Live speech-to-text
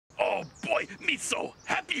Oh boy, me so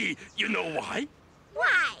happy. You know why?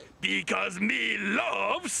 Why? Because me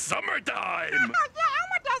love summertime. Oh, yeah,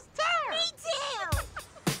 Elmo does too. Me too.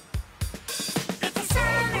 It's a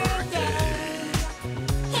summer day.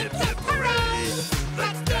 Hip, hip, hooray.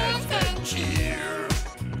 Let's dance and cheer.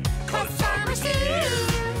 'Cause summer's here.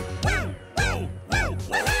 Woo, woo, woo,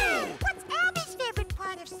 woo. What's Abby's favorite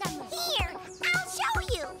part of summer? Here, I'll show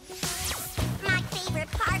you. My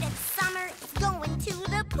favorite part of summer is going to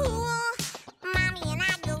the pool. Mommy and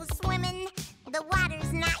I go swimming. The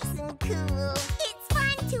water's nice and cool. It's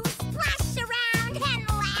fun to splash around and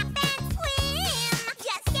laugh and swim.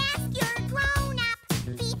 Just ask your grown-up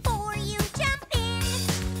before you jump in.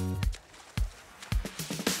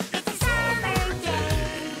 It's a summer day.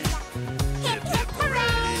 Hip, hip,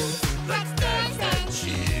 hooray. Let's dance and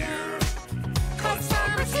cheer. 'Cause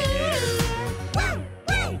summer's here. Woo,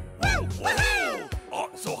 woo, woo, woo.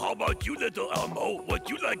 So how about you, little Elmo? What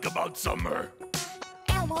you like about summer?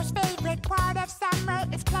 Elmo's favorite part of summer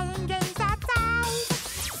is playing games outside.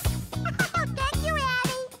 Thank you,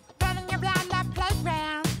 Abby. Running around the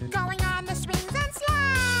playground, going on the swings and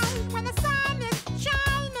slides. When the sun is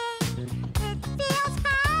shining, it feels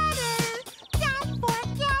harder. Don't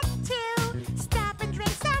forget to stop and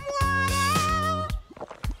drink some water.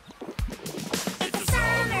 It's a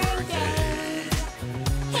summer day.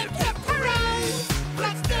 Hip, hip, hooray.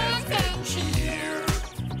 Let's dance and cheer.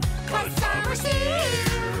 'Cause summer's here.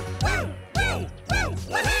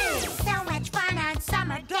 So much fun on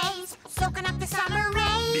summer days, soaking up the summer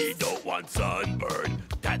rays. Me don't want sunburn,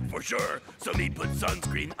 that for sure. So me put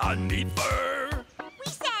sunscreen on me fur.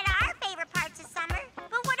 We said our favorite parts of summer,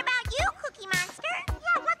 but what about you, Cookie Monster?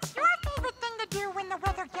 Yeah, what's your favorite thing to do when the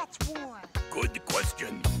weather gets warm? Good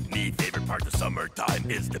question. Me favorite part of summertime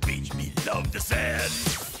is the beach. Me love the sand.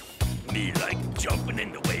 Me like jumping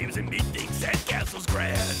in the waves and me think sandcastles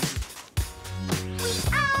grand. We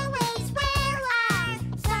always wear our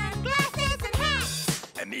sunglasses and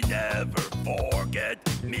hats. And me never forget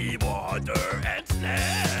me water and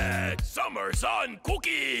snacks. Summer sun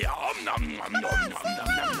cookie. Nom nom nom nom nom nom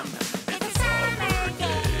nom. It's a summer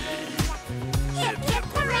day. Hip, hip,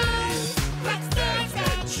 hooray. Let's dance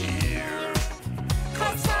and cheer.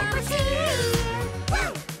 'Cause summer's here.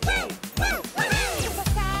 Woo, woo, woo, woo. It's a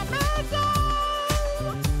summer day.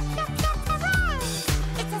 Hip, hip, hooray.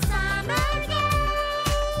 It's a summer day.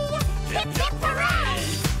 Hip, hip, hooray.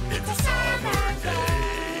 It's a summer day.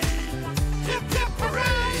 Hip, hip,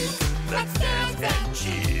 hooray. Let's dance and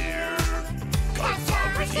cheer. 'Cause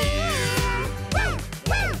summer's here. Woo,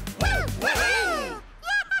 woo, woo, woo.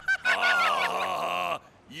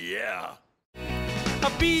 Yeah. A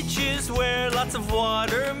beach is where lots of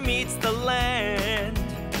water meets the land.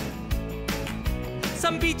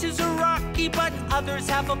 Some beaches are rocky, but others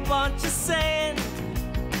have a bunch of sand.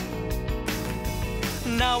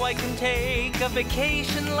 Now I can take a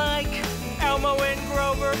vacation like Elmo and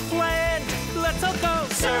Grover planned. Let's all go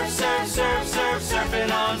surf, surf, surf, surf,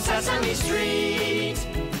 surfing on Sesame Street.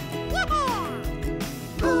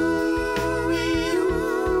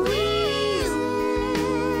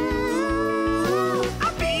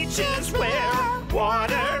 A beach is where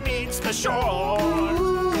water meets the shore.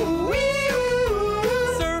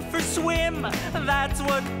 Surf or swim, that's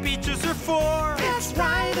what beaches are for. It's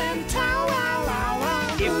right in town.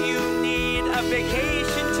 If you need a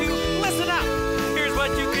vacation to listen up, here's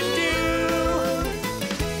what you can do.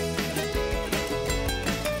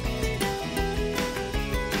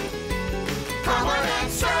 Come on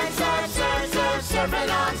and surf, surf, surf, surf,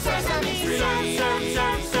 surfing on Sesame Street. Surf, surf,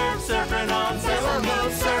 surf, surf, surfing on Sesame.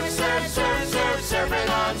 Surf, surf, surf, surf, Surfing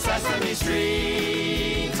on Sesame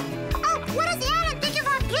Street. Oh, what does Adam think of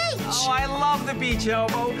our beach? Oh, I love the beach,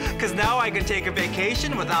 Elmo, because now I can take a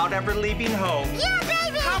vacation without ever leaving home. Yeah,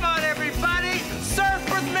 baby! Come on, everybody, surf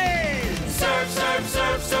with me! Surf, surf,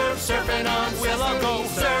 surf, surf, surfing on Sesame. We'll all go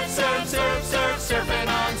surf, surf, surf, surf, surfing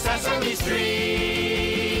on Sesame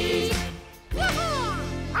Street.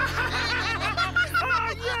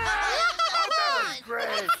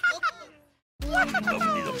 Great.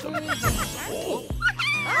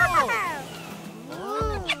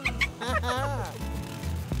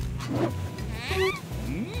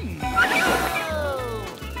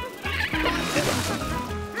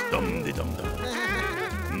 Dum-de-dum-dum.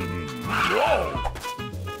 Whoa!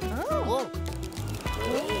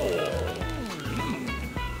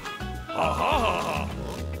 Ha ha ha ha!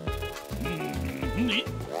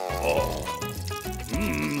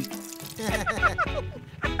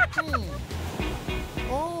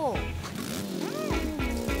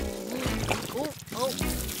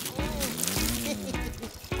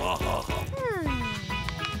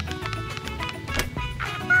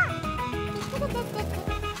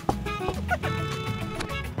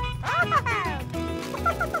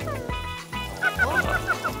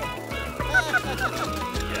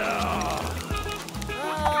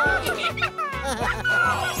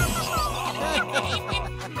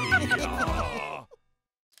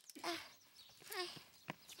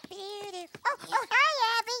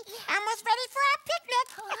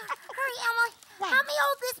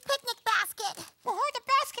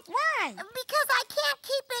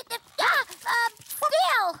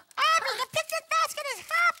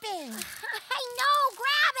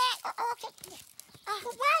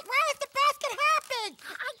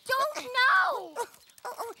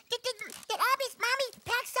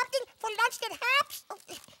 basket, Haps?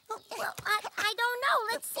 Well, I don't know.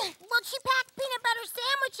 Let's see. Well, she packed peanut butter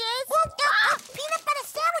sandwiches. Well, peanut butter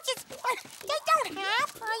sandwiches? They don't have.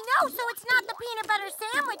 I know, so it's not the peanut butter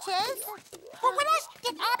sandwiches. Well, what else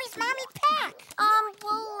did Abby's mommy pack?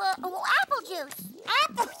 Apple juice.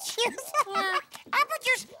 Apple juice? Yeah. Apple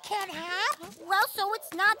juice can't have. Well, so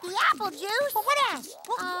it's not the apple juice. Well, what else?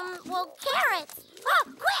 Carrots. Oh,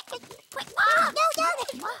 quick! Oh, no!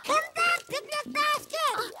 Come back, picnic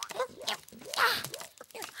basket!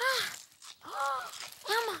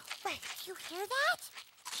 Elmo, wait, did you hear that?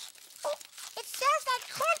 Oh, it sounds like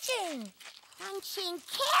crunching. Crunching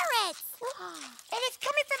carrots. And it's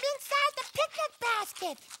coming from inside the picnic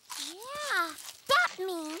basket. Yeah, that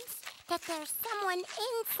means that there's someone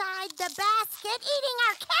inside the basket eating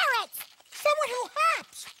our carrots. Someone who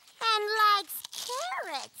hops and likes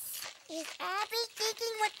carrots. Is Abby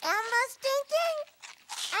thinking what Elmo's thinking?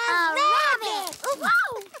 A rabbit!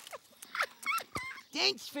 Whoa!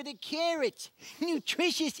 Thanks for the carrots.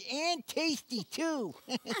 Nutritious and tasty, too.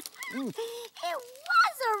 It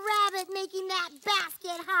was a rabbit making that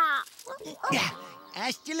basket hop.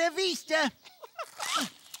 Hasta la vista.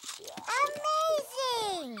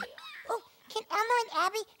 Amazing! Oh, can Elmo and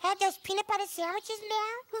Abby have those peanut butter sandwiches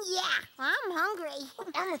now? Yeah, I'm hungry.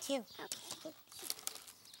 Elmo, too. Okay.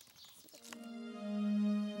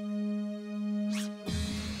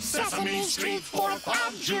 Sesame Street, 4th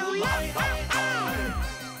of July.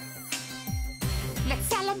 Let's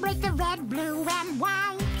celebrate the red, blue, and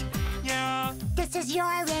white. Yeah, This is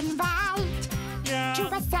your invite yeah.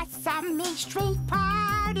 to a Sesame Street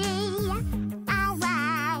party. All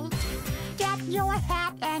right, get your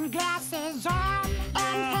hat and glasses on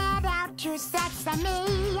and head out to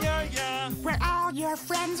Sesame, Yeah, where all your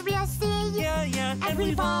friends will see. yeah. And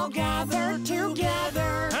we've all gathered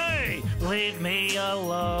together. Hey, leave me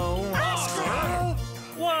alone.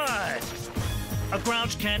 What? A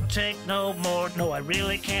grouch can't take no more. No, I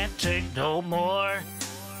really can't take no more.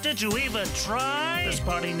 Did you even try? This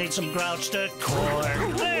party needs some grouch decor.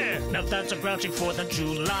 There! Now that's a grouching 4th of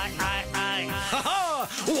July. Ha-ha!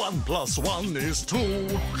 1 + 1 is 2.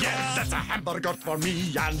 Yes, that's a hamburger for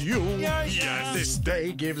me and you. Yes. This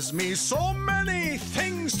day gives me so many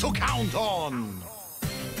things to count on.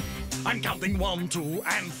 I'm counting 1, 2,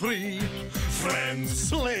 and 3. Friends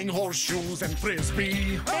slaying horseshoes and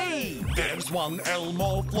frisbee. Hey! There's one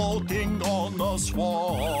Elmo floating on a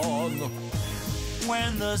swan.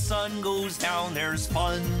 When the sun goes down, there's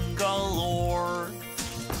fun galore.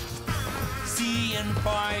 Seeing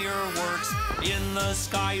fireworks in the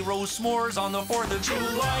sky, roast s'mores on the 4th of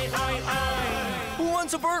July. Who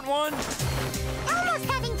wants a burnt one? Elmo's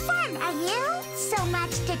having fun, are you? So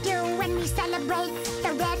much to do when we celebrate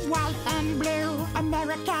the red, white, and blue.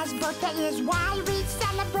 America's birthday is why we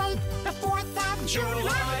celebrate the 4th of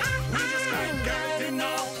July. We just can't get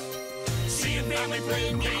enough. Seeing family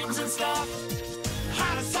playing games and stuff.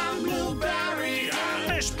 Have some blueberry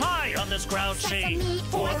and Fish pie on this grouchy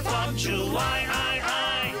 4th of July.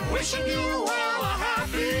 wishing you all a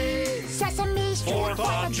happy Sesame Street 4th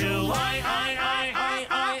of July.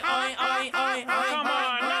 Come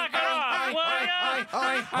on, knock it off, will ya?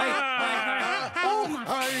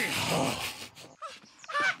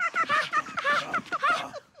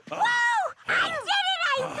 Whoa! I did it!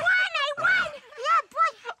 I won! Yeah,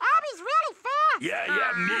 boy, Abby's really fast.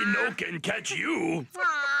 Yeah, me no can catch you.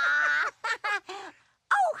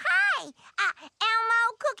 Oh, hi! Elmo,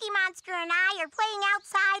 Cookie Monster, and I are playing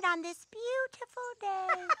outside on this beautiful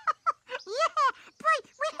day. Yeah, boy,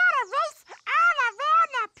 we had a race all around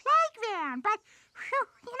the playground, but,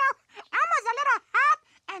 Elmo's a little hot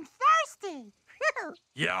and thirsty.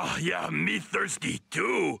 Yeah, me thirsty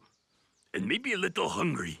too. And maybe a little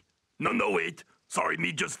hungry. No, wait. Sorry,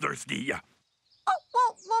 me just thirsty, yeah. Oh,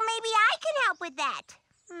 well, maybe I can help with that.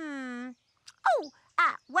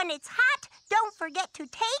 When it's hot, don't forget to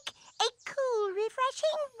take a cool,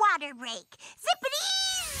 refreshing water break.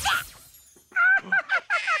 Zippity-zap!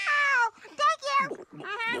 Thank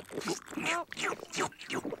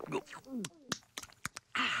you.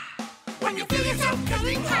 When you feel yourself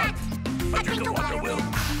getting hot, a drink of water will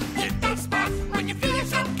hit that spot. When you feel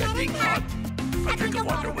yourself getting hot, a drink of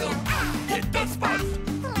water will hit that spot.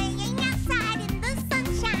 Playing outside in the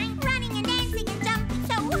sunshine, running and dancing and jumping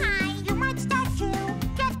so high. You might start to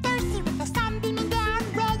get thirsty with the sun beaming down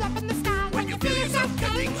way up in the sky. When you feel yourself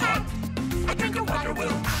getting hot, a drink of water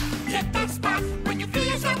will hit that spot. When you feel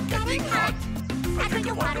yourself getting hot, a drink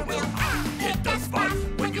of water will hit that spot.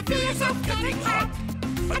 When you feel yourself getting hot,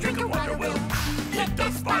 a drink of water will hit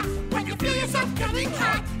that spot. When you feel yourself getting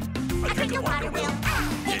hot, a drink of water will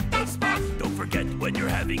hit that spot. Don't forget when you're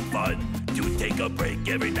having fun to take a break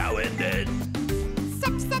every now and then.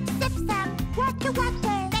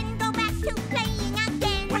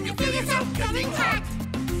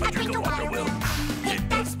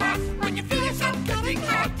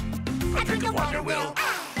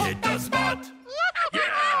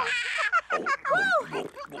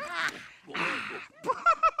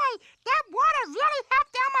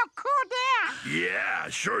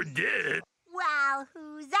 sure did. Well,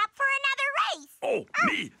 who's up for another race? Oh,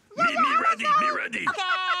 me ready, me ready. Okay,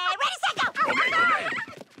 ready, set, go! Okay.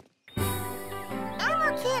 Elmo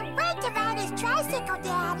can't wait to ride his tricycle,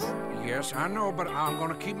 Daddy. Yes, I know, but I'm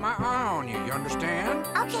gonna keep my eye on you. You understand?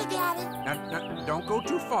 Okay, Daddy. Now, don't go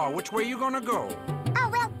too far. Which way you gonna go? Oh,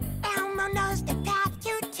 well, Elmo knows the path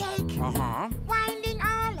to take. Uh-huh. Winding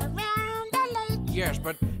all around the lake. Yes,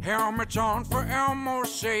 but helmets on for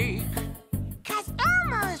Elmo's sake. 'Cause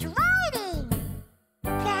Elmo's riding.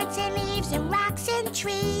 Plants and leaves and rocks and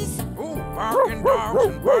trees. Ooh, barking dogs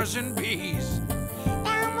and buzzing bees.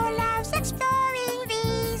 Elmo loves exploring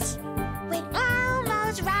these. When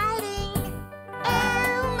Elmo's riding.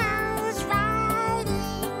 Elmo's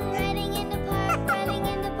riding. Riding in the park, riding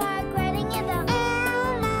in the park, riding in the...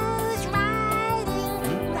 Elmo's riding.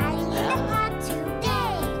 Riding in the park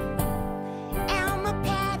today. Elmo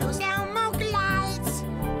pedals, Elmo glides.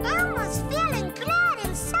 Elmo's feeling glad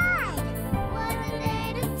inside. What a day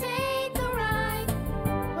to take a ride.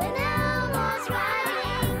 When Elmo's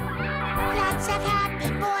riding. Lots of happy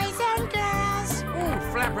boys and girls. Ooh,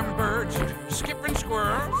 flapping birds, skipping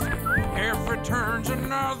squirrels. Every turn's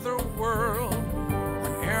another world.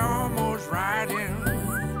 When Elmo's riding.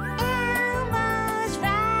 Elmo's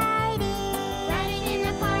riding. Riding in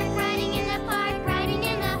the park, riding in the park, riding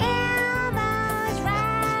in the... Elmo's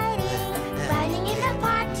riding. Riding in the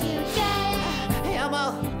park today. Elmo,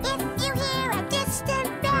 If you hear a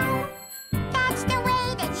distant bell, that's the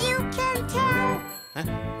way that you can tell.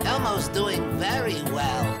 Elmo's doing very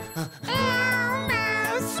well.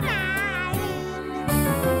 Elmo's smiling.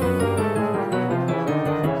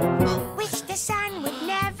 Wish the sun would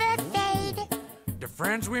never fade. The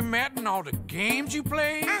friends we met and all the games you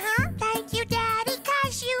played. Thank you, Daddy,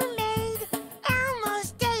 'cause you made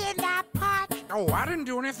Elmo's day in the park. Oh, I didn't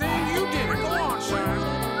do anything. You did it. Go on,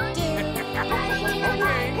 son. Riding in the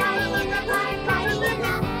park, riding in the park, riding in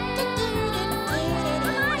the...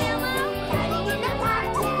 Riding in the park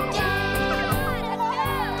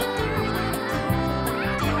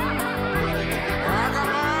I got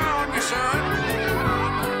my eye on you, son.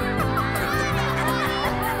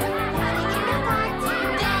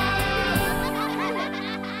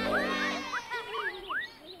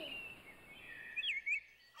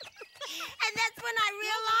 And that's when I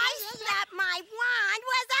realized that my wand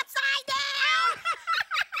was upside down.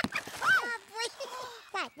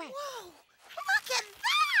 What? Whoa! Look at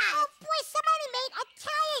that! Oh boy, somebody made a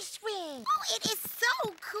tire swing. Oh, it is so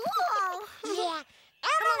cool. Yeah,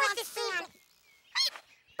 Elmo wants to see it. Hey,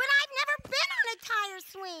 but I've never been on a tire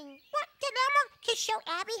swing. Well, then Elmo can show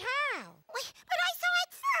Abby how. Wait, but I saw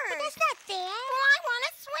it first. But that's not fair. Well, I want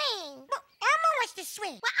to swing. Well, Elmo wants to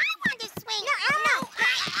swing. Well, I want to swing. No, Elmo.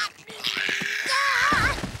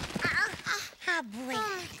 Oh, boy.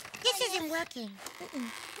 This isn't working.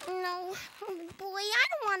 No. Oh, boy, I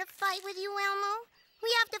don't want to fight with you, Elmo. We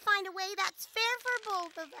have to find a way that's fair for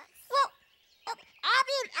both of us. Well,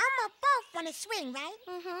 Abby and Elmo both want to swing, right?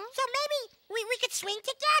 So maybe we could swing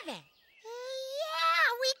together. Yeah,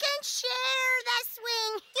 we can share that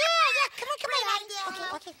swing. Yeah. Come on.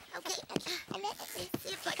 Okay. Come on.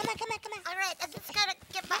 All right, I just gotta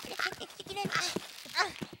get back. Wait.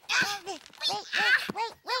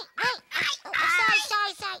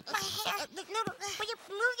 Sorry. No. Will you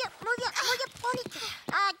move your ponytail?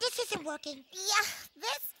 This isn't working. Yeah,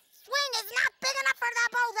 this swing is not big enough for the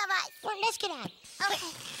both of us. Well, let's get out.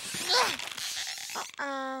 Okay.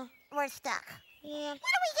 We're stuck. Yeah.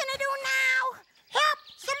 What are we gonna do now? Help!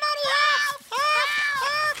 Somebody help!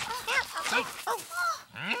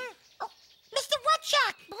 Oh, Mr.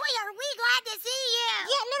 Woodchuck! Boy, are we glad to see you.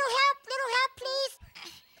 Yeah, little help, please.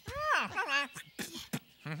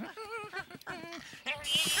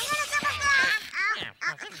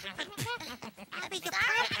 Abby, the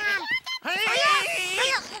pom-pom.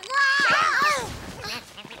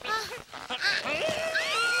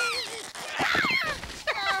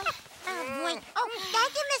 Oh, boy. Oh,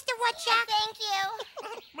 thank you, Mr. Woodchuck. Thank you.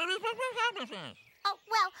 Oh,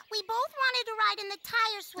 well, we both wanted to ride in the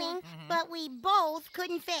tire swing, but we both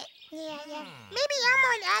couldn't fit. Yeah. Maybe Elmo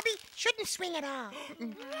and Abby shouldn't swing at all.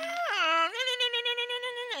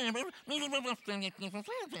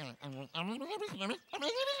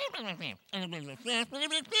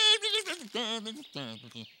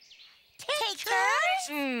 Take turns?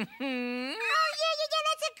 Oh, yeah,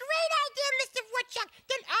 that's a great idea, Mr. Woodchuck.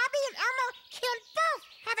 Then Abby and Elmo can both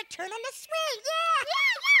have a turn on the swing,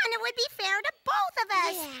 yeah, and it would be fair to both of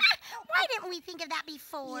us. Yeah. Why didn't we think of that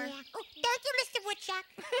before? Yeah. Oh, thank you, Mr. Woodchuck.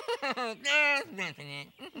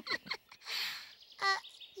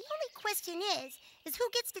 The only question is who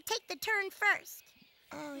gets to take the turn first?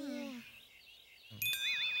 Oh, yeah.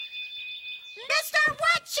 Mr.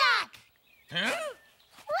 Woodchuck! Huh?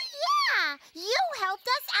 Well, yeah, you helped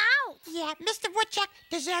us out. Yeah, Mr. Woodchuck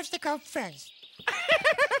deserves to go first.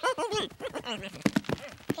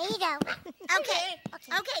 Here you go. Okay,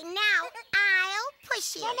 now I'll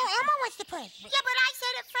push you. No, Elmo wants to push. Yeah, but I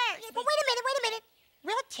said it first. Yeah, but wait a minute.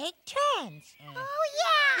 We'll take turns. Oh,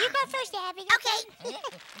 yeah. You go first, Abby. Okay.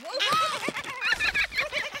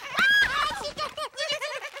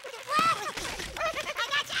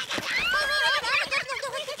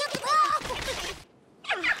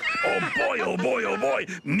 Oh boy,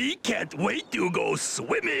 me can't wait to go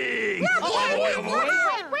swimming. Oh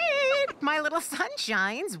boy. Wait! My little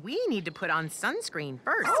sunshines, we need to put on sunscreen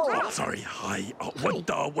first. Oh, sorry, hi.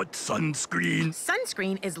 What sunscreen?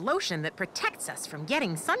 Sunscreen is lotion that protects us from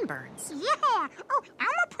getting sunburns. Yeah. Oh,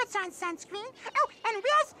 Elmo puts on sunscreen. Oh, and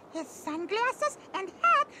wears his sunglasses and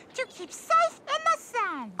hat to keep safe in the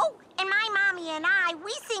sun. Oh, and my mommy and I,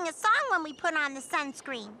 we sing a song when we put on the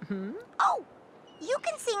sunscreen. Oh, you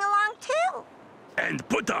can sing along too. And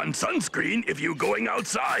put on sunscreen if you're going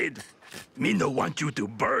outside. Me no want you to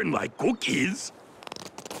burn like cookies.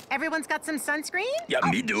 Everyone's got some sunscreen? Yeah,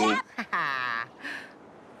 me do.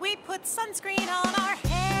 We put sunscreen on our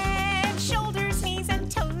head, shoulders, knees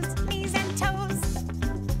and toes, knees and toes.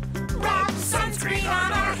 Rub sunscreen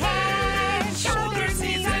on our head, shoulders,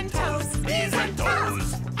 knees and toes, knees and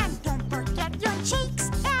toes. And don't forget your cheeks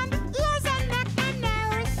and ears and neck and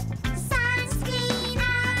nose. Sunscreen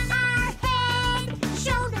on our head,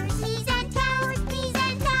 shoulders, knees and toes, knees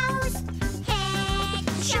and toes. Head,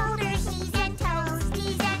 shoulders, knees and toes,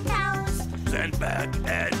 knees and toes. And back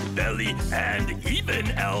and belly and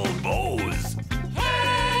even elbows.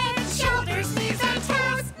 Head, shoulders, knees and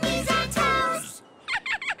toes, knees and toes.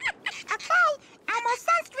 Okay, Elmo's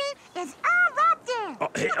sunscreen is all wrapped in.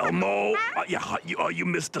 Hey, Elmo. You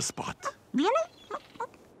missed a spot. Really?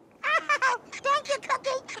 Thank you,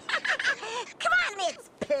 Cookie. Come on, it's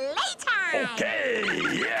playtime. Okay,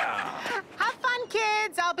 yeah. Have fun,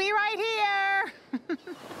 kids. I'll be right here.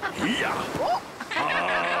 Yeah.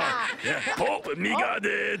 Oh, me got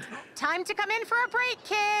it. Time to come in for a break,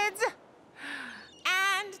 kids.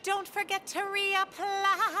 And don't forget to reapply.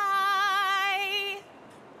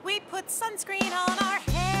 We put sunscreen on our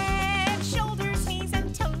head, shoulders, knees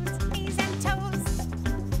and toes, knees and toes.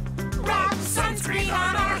 Rub sunscreen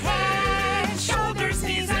on our head, shoulders,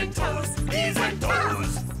 knees and toes, knees and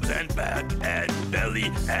toes. And back and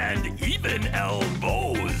belly and even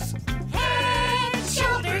elbows. Head,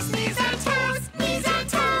 shoulders, knees and toes, knees and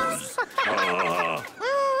toes.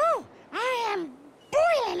 Ooh, I am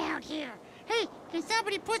boiling out here. Hey, can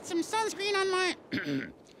somebody put some sunscreen on my...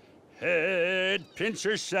 Head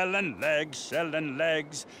pincher selling legs.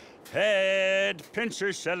 Head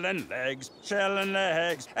pincher selling legs.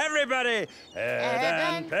 Everybody!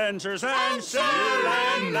 Head and pincers and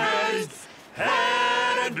selling legs.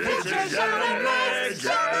 Head and pincers selling legs.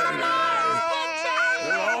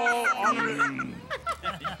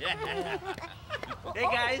 Hey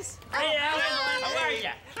guys. Hey Alan. How are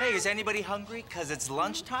ya? Hey, is anybody hungry? Cause it's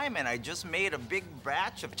lunchtime and I just made a big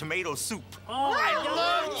batch of tomato soup. Oh, I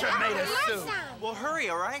love tomato soup. Well, hurry,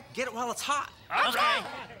 all right? Get it while it's hot. Okay.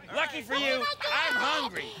 Lucky for you, I'm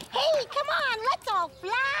hungry. Hey, come on, let's all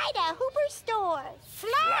fly to Hooper's store.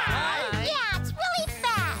 Fly? Yeah, it's really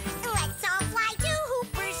fast. Let's all fly to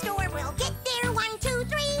Hooper's store. We'll get there 1, 2,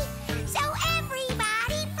 3. So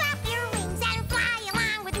everybody flap your wings and fly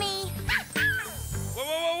along with me.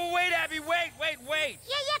 Whoa, wait, Abby, wait.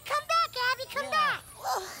 Yeah, come back, Abby, come back.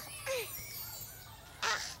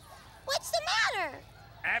 What's the matter?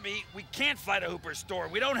 Abby, we can't fly to Hooper's store.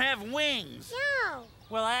 We don't have wings. No.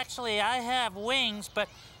 Well, actually, I have wings, but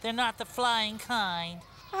they're not the flying kind.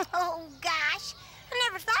 Oh, gosh. I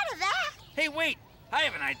never thought of that. Hey, wait. I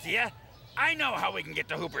have an idea. I know how we can get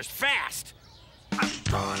to Hooper's fast. I'm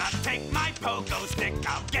gonna take my pogo stick.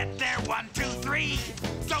 I'll get there 1, 2, 3.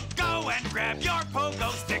 So go and grab your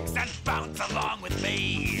pogo sticks and bounce along with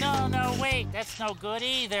me. No, wait. That's no good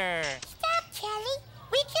either. Stop, Kelly.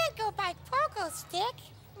 We can't go by pogo stick.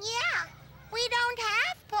 Yeah, we don't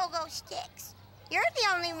have pogo sticks. You're the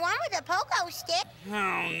only one with a pogo stick.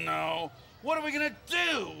 Oh, no. What are we gonna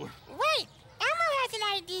do? Wait, Elmo has an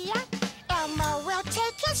idea. Elmo will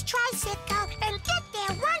take his tricycle and get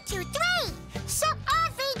there 1, 2, 3. So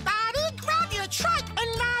everybody grab your trike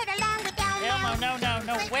and ride along with Elmo. Elmo,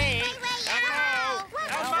 no, wait. Elmo!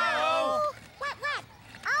 Elmo! What?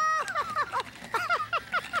 Oh!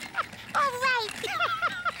 All right.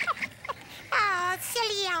 Oh,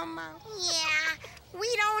 silly Elmo. Yeah,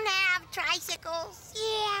 we don't have tricycles.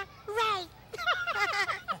 Yeah, right.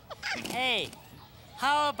 Hey,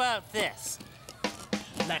 how about this?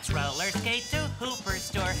 Let's roller skate to Hooper's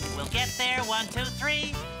store. We'll get there 1, 2,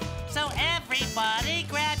 3. So everybody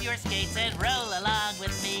grab your skates and roll along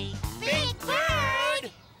with me. Big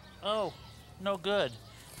Bird! Oh, no good.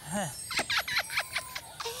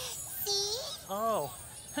 See? Oh,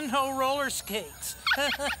 no roller skates.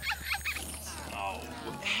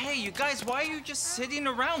 Hey, you guys, why are you just sitting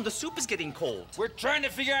around? The soup is getting cold. We're trying to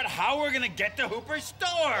figure out how we're gonna get to Hooper's store.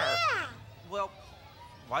 Yeah. Well,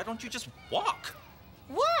 why don't you just walk?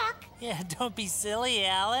 Walk? Yeah, don't be silly,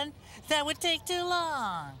 Alan. That would take too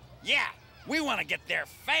long. Yeah, we want to get there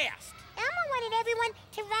fast. Elmo wanted everyone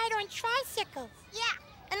to ride on tricycles. Yeah,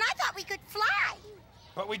 and I thought we could fly.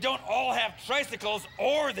 But we don't all have tricycles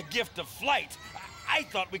or the gift of flight. I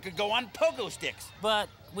thought we could go on pogo sticks. But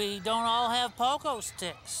we don't all have pogo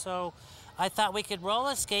sticks, so I thought we could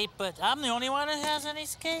roller skate, but I'm the only one that has any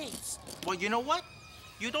skates. Well, you know what?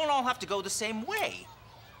 You don't all have to go the same way.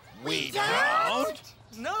 We don't?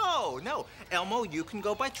 No. Elmo, you can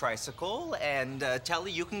go by tricycle, and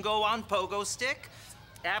Telly, you can go on pogo stick.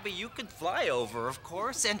 Abby, you could fly over, of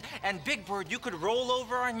course, and Big Bird, you could roll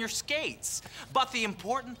over on your skates. But the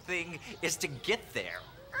important thing is to get there.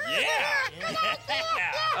 Yeah.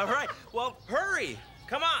 All right, well, hurry.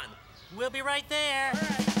 Come on. We'll be right there.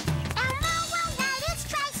 Elmo will ride his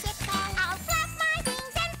tricycle. I'll flap my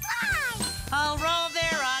wings and fly. I'll roll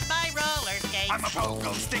there on my roller skates. I'm a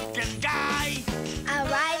pogo sticking guy. I'll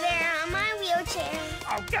ride there on my wheelchair.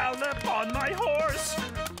 I'll gallop on my horse.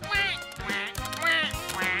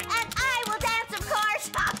 And I will dance, of course.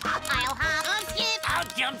 I'll hop on skip. I'll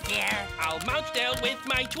jump there. I'll mount down with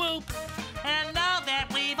my swoop. And now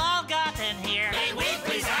that we've all gotten here, may we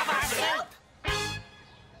please have our soup?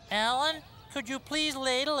 Alan, could you please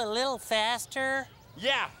ladle a little faster?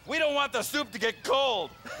 Yeah, we don't want the soup to get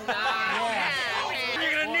cold. You're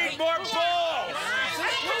gonna need more bowls.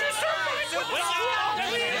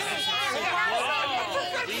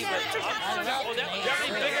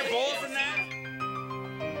 Bigger bowls than that?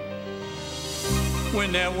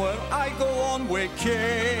 Whenever I go on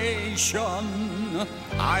vacation,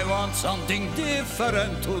 I want something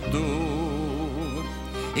different to do.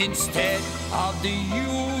 Instead of the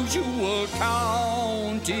usual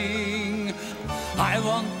counting, I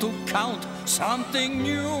want to count something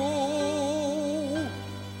new.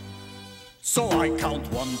 So I count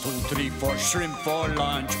 1, 2, 3, 4 shrimp for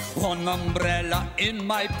lunch, 1 umbrella in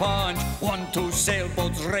my punch, 1, 2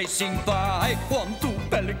 sailboats racing by, 1, 2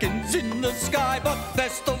 pelicans in the sky. But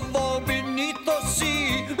best of all, beneath the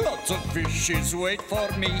sea, lots of fishes wait for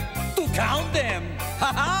me to count them.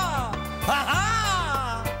 Ha ha! Ha ha!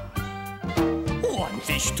 1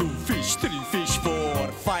 fish, 2 fish, 3 fish,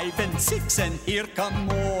 4, 5 and 6, and here come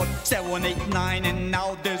more. 7, 8, 9, and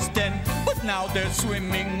now there's 10, but now they're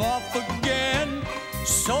swimming off again.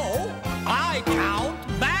 So I count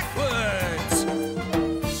backwards.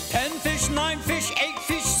 10 fish, 9 fish, 8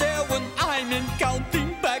 fish, 7. I'm in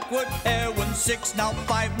counting backward. 6, now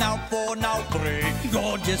 5, now 4, now 3.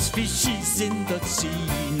 Gorgeous fishes in the sea.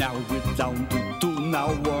 Now we're down to 2,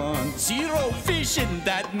 now 1. 0 fish, and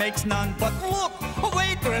that makes none. But look, a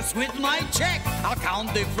waitress with my check. I'll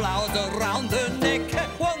count the flowers around her neck.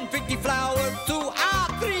 150 flowers, 2,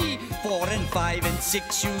 3. 4 and 5 and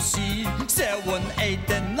 6, you see. 7,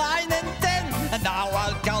 8 and 9 and 10. And now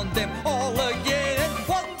I'll count them all again.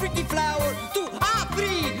 150 flowers, 2,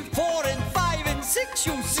 3. 4 and 5 and 6,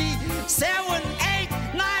 you see. 7, 8,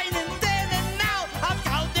 9 and 10. And now I'll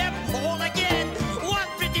count them all again.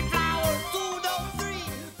 150 flowers, 2, 3,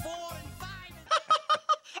 4 and 5.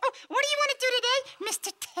 Oh, what do you want to do today, Mr.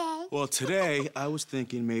 Tay? Well, today I was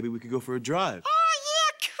thinking maybe we could go for a drive. Oh,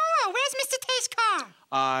 yeah, cool. Where's Mr. Tay's car?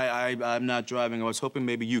 I'm not driving. I was hoping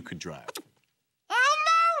maybe you could drive.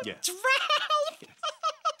 Elmo? Yes. Drive?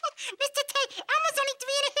 Mr. Tay, Elmo's only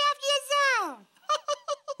 3.5 years old.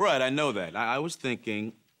 Right, I know that. I was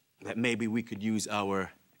thinking that maybe we could use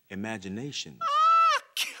our imagination. Oh,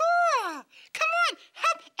 cool. Come on,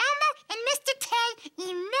 help Elmo and Mr. Tay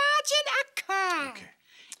imagine a car. Okay.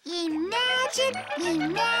 Imagine,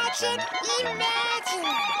 imagine, imagine.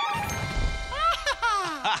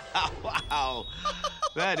 Wow,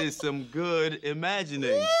 that is some good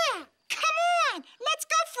imagining. Yeah, come on, let's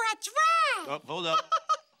go for a drive. Oh, hold up.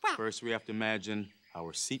 What? First, we have to imagine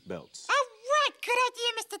our seatbelts. All right, good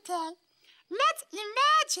idea, Mr. Tay. Let's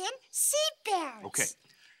imagine seatbelts. Okay.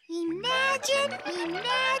 Imagine,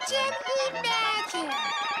 imagine, imagine.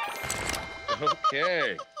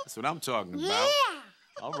 Okay. That's what I'm talking about.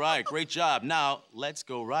 Yeah. All right, great job. Now, let's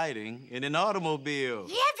go riding in an automobile.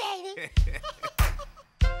 Yeah, baby.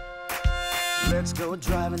 Let's go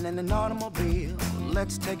driving in an automobile.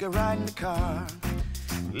 Let's take a ride in the car.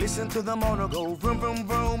 Listen to the motor go vroom, vroom,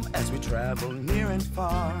 vroom as we travel near and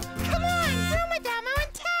far. Come on, vroom with Elmo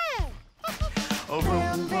and Ted. Oh,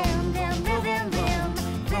 vroom, vroom, vroom, vroom, vroom, vroom,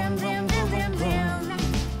 vroom, vroom, vroom, vroom, vroom.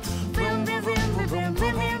 Vroom, vroom, vroom, vroom, vroom,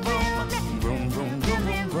 vroom, vroom, vroom, vroom,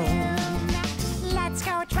 vroom, vroom. Let's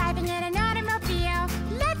go driving in an automobile.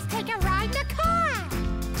 Let's take a ride in a car.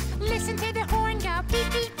 Listen to the horn go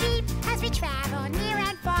beep, beep, beep as we travel near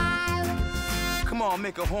and far. Come on,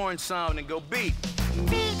 make a horn sound and go beep.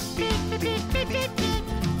 Beep, beep, beep, beep, beep, beep, beep.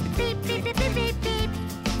 Beep, beep, beep, beep, beep, beep.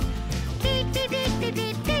 Beep, beep, beep, beep,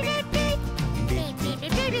 beep, beep, beep, beep. Beep, beep,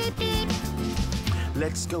 beep, beep, beep, beep.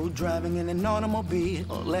 Let's go driving in an automobile.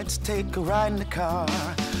 Let's take a ride in the car.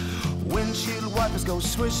 Windshield wipers go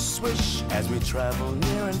swish, swish as we travel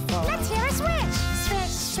near and far. Let's hear a swish. Swish,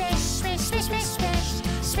 swish, swish, swish, swish, swish.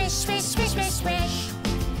 Swish, swish, swish, swish, swish.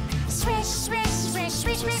 Swish, swish, swish,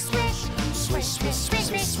 swish, swish, swish. Swish, swish, swish,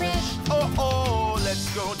 swish, swish. Oh, oh, let's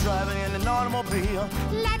go driving in an automobile.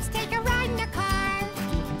 Let's take a ride in the car.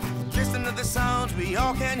 Listen to the sounds we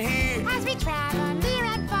all can hear as we travel near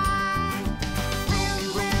and far. Vroom,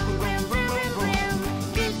 vroom, vroom, vroom, vroom,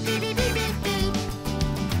 vroom. Beep, beep, beep, beep, beep, beep.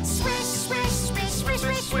 Swish, swish, swish, swish,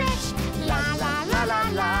 swish, swish. La, la, la, la,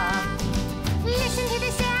 la. Listen to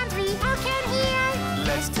the sounds we all can hear.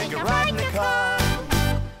 Let's take a ride in the car.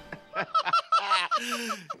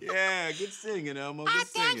 Yeah, good singing, Elmo. Good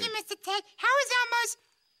Thank singing. you, Mr. Ted. How was Elmo's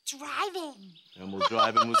driving? Elmo's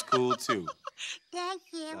driving was cool, too. Thank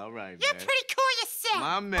you. All right, You're man. pretty cool yourself.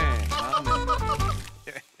 My man, my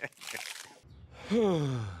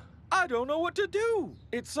man. I don't know what to do.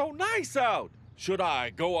 It's so nice out. Should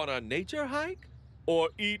I go on a nature hike? Or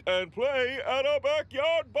eat and play at a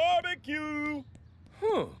backyard barbecue?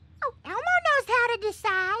 Oh, Elmo knows how to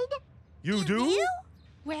decide. You do?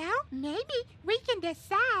 Well, maybe we can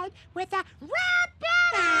decide with a rap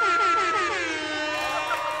battle.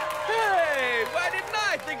 Hey, why didn't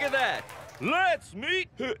I think of that? Let's meet...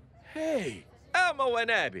 Hey, Elmo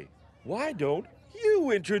and Abby, why don't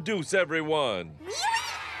you introduce everyone? Really?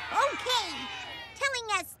 Okay.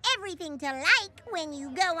 Telling us everything to like when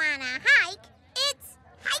you go on a hike, it's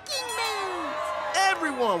hiking boots.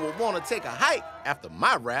 Everyone will want to take a hike after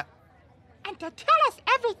my rap. And to tell us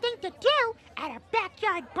everything to do at a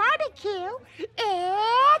backyard barbecue,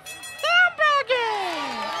 it's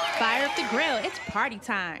hamburgers! Fire up the grill, it's party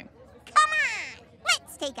time. Come on,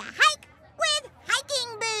 let's take a hike with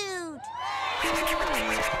hiking boots.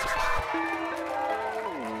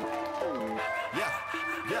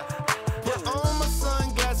 Yeah. Put on my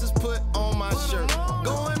sunglasses, put on my shirt.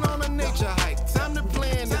 Going on a nature hike, time to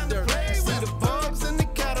play in the dirt. See the bugs and the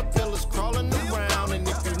caterpillars crawling around. And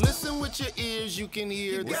if you listen with your ears, you can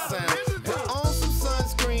hear the sound. Put on some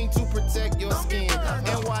sunscreen to protect your skin.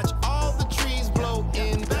 And watch all the trees blow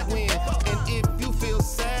in the wind. And if you feel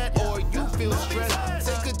sad or you feel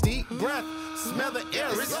stressed, take a deep breath. Smell the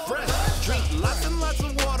air, it's fresh. Drink lots and lots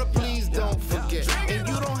of water, please don't forget. And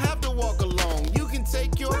you don't have to walk alone, you can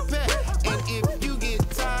take your pet. And if you get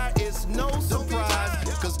tired, it's no surprise,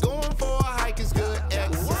 cause going for a hike is good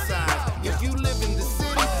exercise. If you live in the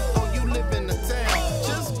city or you live in the town,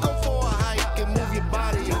 just go for a hike and move your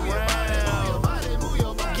body around.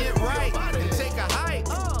 Get right and take a hike.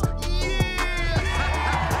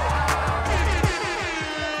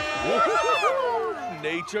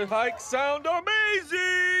 Nature hikes sound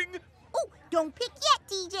amazing! Oh, don't pick yet,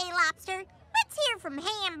 DJ Lobster. Let's hear from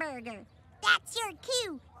Hamburger. That's your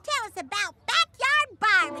cue. Tell us about backyard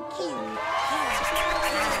barbecue.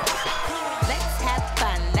 Let's have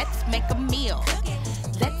fun, let's make a meal.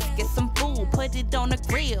 Let's get some food, put it on the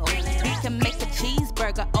grill. We can make a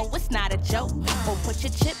cheeseburger, oh, it's not a joke. Or put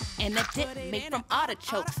your chip in a dip made from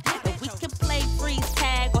artichokes. And we can play freeze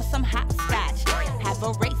tag or some hopscotch. Have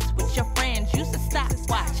a race with your friends, use a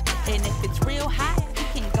stopwatch. And if it's real hot,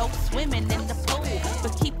 you can go swimming in the pool.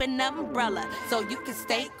 But keep an umbrella so you can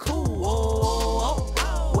stay cool.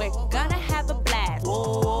 Whoa, we're gonna have a blast.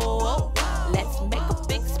 Whoa, let's make a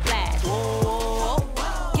big splash. Whoa,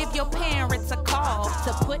 give your parents a call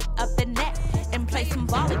to put up the net and play some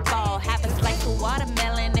volleyball. Have a slice of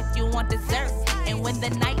watermelon if you want dessert. And when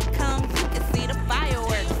the night comes, you can see the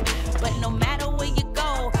fireworks. But no matter where you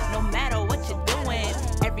go, no matter what you're doing,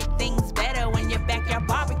 everything's better when you're backyard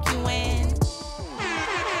barbecuing.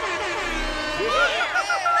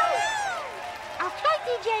 Okay,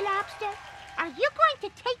 DJ Lobster, are you going to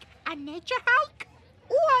take a nature hike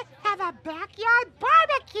or have a backyard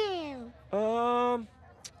barbecue?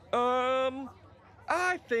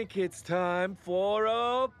 I think it's time for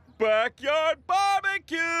a backyard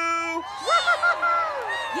barbecue!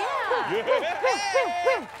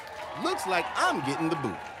 Yeah! Looks like I'm getting the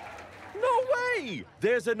boot. No way!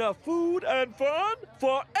 There's enough food and fun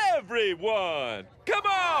for everyone! Come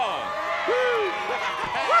on! Woo!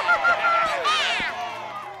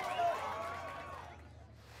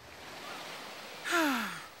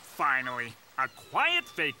 Finally, a quiet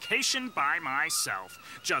vacation by myself.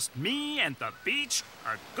 Just me and the beach,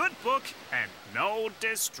 a good book, and no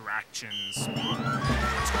distractions. What's going on?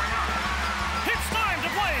 It's time to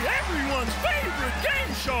play everyone's favorite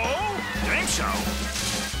game show! Game show?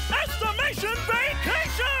 Estimation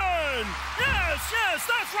Vacation! Yes,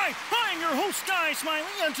 that's right. I'm your host, Guy Smiley,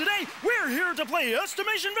 and today we're here to play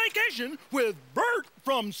Estimation Vacation with Bert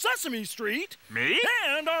from Sesame Street. Me?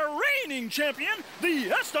 And our reigning champion,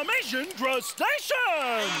 the Estimation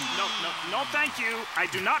Crustacean! No, thank you. I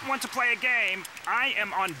do not want to play a game. I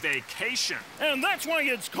am on vacation. And that's why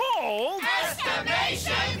it's called...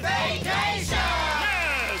 Estimation Vacation!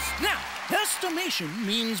 Yes! Now, estimation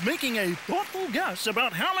means making a thoughtful guess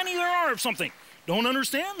about how many there are of something. Don't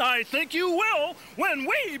understand? I think you will when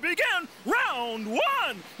we begin round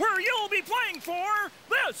one, where you'll be playing for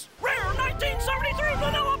this rare 1973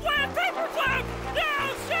 Manila Blend paperclip!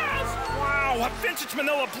 Yes! Wow, a vintage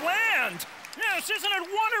Manila Blend! Yes, isn't it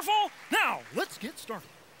wonderful? Now, let's get started.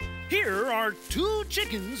 Here are two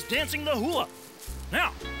chickens dancing the hula.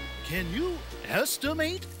 Now, can you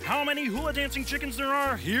estimate how many hula dancing chickens there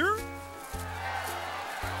are here?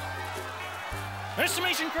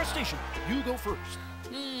 Estimation Crustacean, you go first.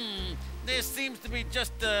 There seems to be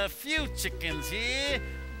just a few chickens here.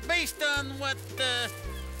 Based on what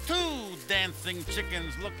two dancing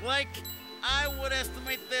chickens look like, I would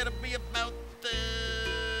estimate there to be about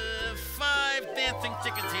 5 dancing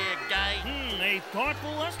chickens here, Guy. A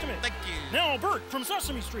thoughtful estimate. Thank you. Now, Bert from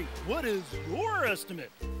Sesame Street, what is your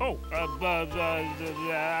estimate? Oh, I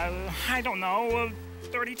don't know,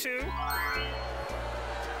 32?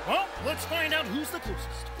 Well, let's find out who's the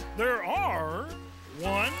closest. There are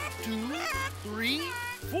 1, 2, 3,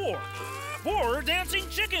 4. 4 dancing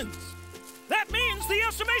chickens. That means the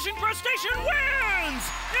Estimation Crustacean wins!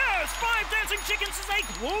 Yes, 5 dancing chickens is a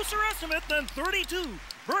closer estimate than 32.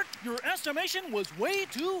 Bert, your estimation was way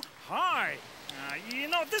too high. You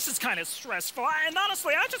know, this is kind of stressful, and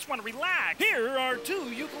honestly, I just want to relax. Here are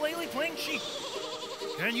 2 ukulele-playing sheep.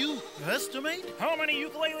 Can you estimate how many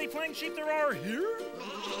ukulele-playing sheep there are here?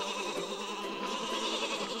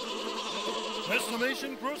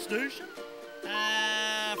 Estimation Crustacean?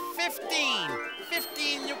 15.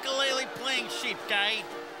 15 ukulele-playing sheep, Guy.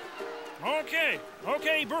 Okay,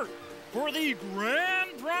 Bert. For the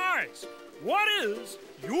grand prize, what is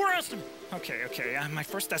your estimate? Okay, my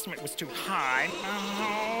first estimate was too high.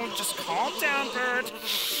 Oh, just calm down, Bert.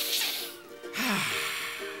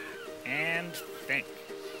 And think.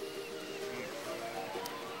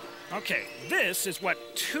 Okay, this is what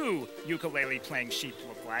 2 ukulele-playing sheep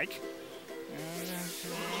look like.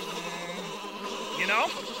 You know,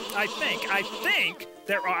 I think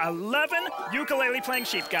there are 11 ukulele-playing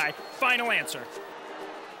sheep, Guy. Final answer.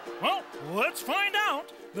 Well, let's find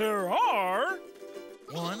out. There are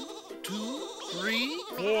 1, 2, 3,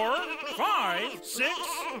 4, 5, 6,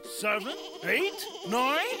 7, 8,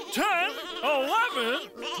 9, 10, 11,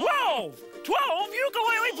 12! 12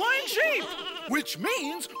 ukulele-playing sheep! Which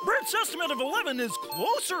means Bert's estimate of 11 is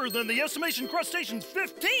closer than the Estimation Crustacean's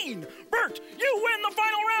 15. Bert, you win the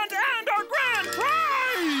final round and our grand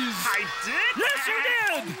prize! I did? Yes, you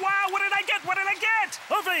did! Wow, what did I get?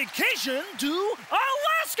 A vacation to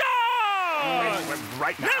Alaska!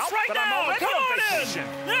 Right now? Yes, right now! I'm already on vacation.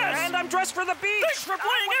 Yes! And I'm dressed for the beach! Thanks for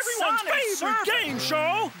playing everyone's favorite game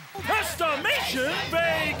show, Estimation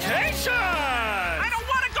Vacation! I don't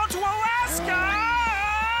want to go to Alaska!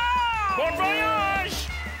 Bon voyage!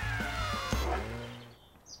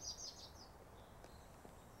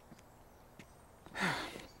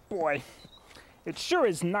 Boy, it sure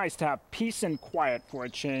is nice to have peace and quiet for a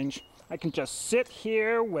change. I can just sit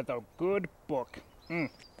here with a good book. Hey,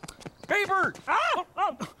 Bert! Oh,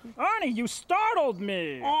 Arnie, you startled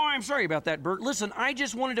me! Oh, I'm sorry about that, Bert. Listen, I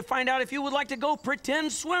just wanted to find out if you would like to go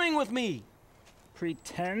pretend swimming with me.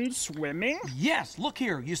 Pretend swimming? Yes, look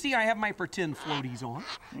here. You see, I have my pretend floaties on,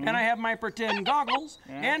 and I have my pretend goggles,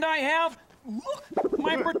 and I have, look,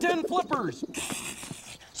 my pretend flippers.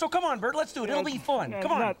 So come on, Bert, let's do it. It'll be fun.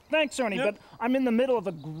 Come on. Thanks, Ernie, but I'm in the middle of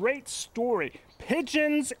a great story.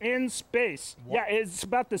 Pigeons in space. What? Yeah, it's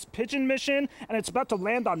about this pigeon mission, and it's about to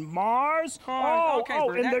land on Mars. Okay,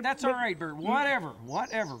 Bert, that's all right, Bert. Whatever.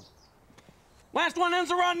 Last one ends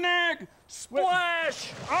a rotten egg.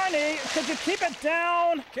 Splash! Arnie, could you keep it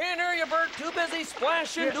down? Can't hear you, Bert. Too busy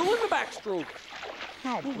splashing, doing the backstroke.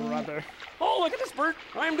 Oh, brother. Oh, look at this, Bert.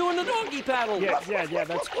 I'm doing the doggy paddle. Yeah,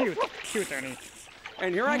 that's cute. Cute, Ernie.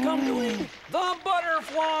 And here I come doing the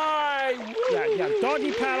butterfly. Woo! Yeah,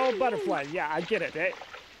 doggy paddle, butterfly. Yeah, I get it.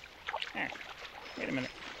 Wait a minute.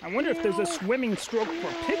 I wonder if there's a swimming stroke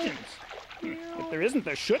for pigeons. If there isn't,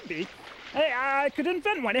 there should be. Hey, I could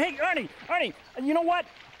invent one. Hey, Ernie, you know what?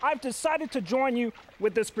 I've decided to join you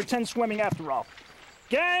with this pretend swimming after all.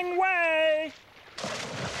 Gangway!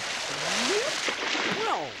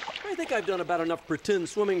 Well, I think I've done about enough pretend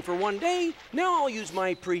swimming for one day. Now I'll use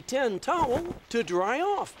my pretend towel to dry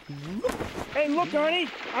off. Hey, look, Ernie,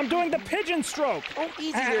 I'm doing the pigeon stroke. Oh,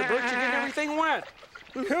 easy there, Bert. You're getting everything wet.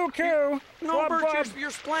 Cuckoo. No, Blub, Bert, blub.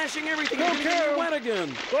 you're splashing everything. Cuckoo. You're getting wet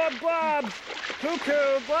again. Blub, blub.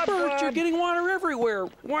 Cuckoo. Blub, Bert, blub. you're getting water everywhere.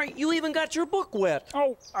 Why, you even got your book wet.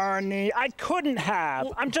 Oh, Ernie, I couldn't have.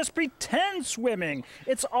 I'm just pretend swimming.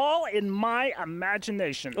 It's all in my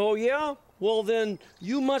imagination. Oh, yeah? Well, then,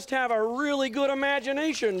 you must have a really good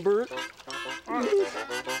imagination, Bert.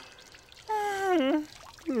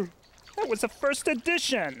 That was the first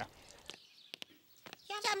edition.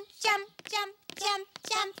 Jump, jump, jump, jump,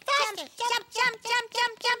 jump, faster. Jump, jump, jump,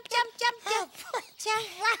 jump, jump, jump, jump, jump. Jump.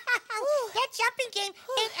 Wow. That jumping game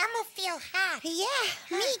made Elmo feel hot. Yeah,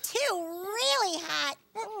 me too. Really hot.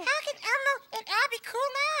 Well, how can Elmo and Abby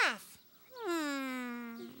cool off?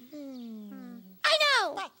 I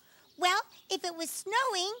know. What? Well, if it was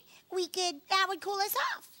snowing, that would cool us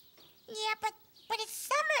off. Yeah, but it's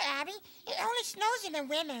summer, Abby. It only snows in the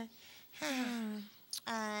winter.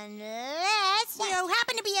 Unless you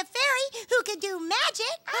happen to be a fairy who could do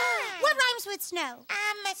magic. What rhymes with snow?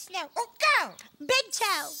 Snow. Oh, go! Big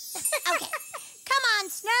toe. Okay. Come on,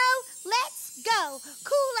 Snow. Let's go.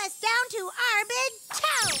 Cool us down to our big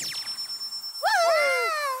toe. Woo!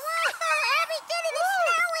 Abby did it. It's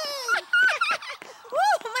snowing.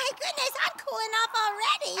 Woo! My goodness, I'm cooling off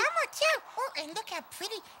already. Elmo too. Oh, and look how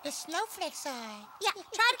pretty the snowflakes are. Yeah.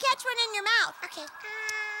 Try to catch one in your mouth. Okay.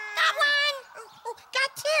 Got one. Oh,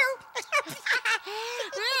 got two.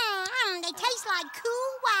 They taste like cool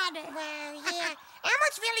water. Well, yeah.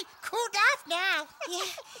 Elmo's really cooled off now. Yeah.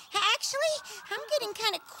 Actually, I'm getting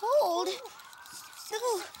kind of cold.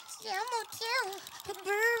 Elmo too.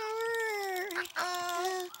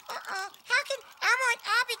 How can Elmo and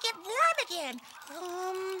Abby get warm again?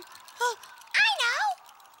 I know.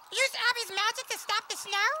 Use Abby's magic to stop the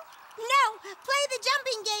snow? No, play the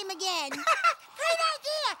jumping game again. Great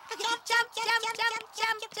idea. Jump, jump, jump, jump, jump,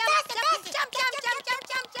 jump, jump, jump, jump, jump, jump, jump,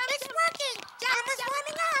 jump, jump. It's working. Elmo's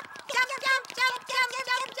warming up. Jump, jump, jump, jump,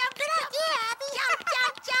 jump, jump. Good idea, Abby. Jump,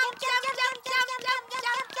 jump, jump, jump, jump, jump, jump,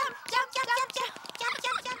 jump, jump, jump, jump, jump, jump, jump, jump,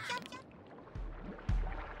 jump, jump, jump.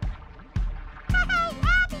 Hey,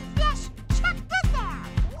 Abby Fish, check this out.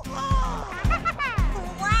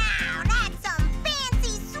 Wow, that's some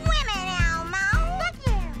fancy swimming, Elmo. Thank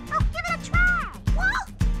you. Oh, give it a try.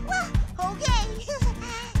 Whoa. Okay.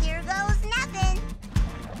 Here goes nothing.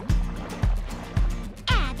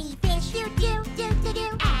 Abby Fish, do do do do do.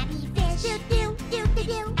 Abby Fish, do do do do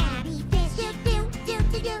do. Abby Fish, do do do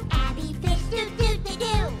do do. Abby Fish, do do do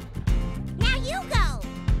do. Now you go.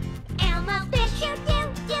 Elmo Fish, do do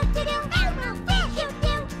do do do. Elmo Fish, do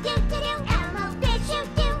do do do do. Elmo Fish, do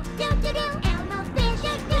do do do do. Elmo Fish,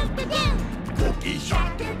 do do do do. Cookie shark,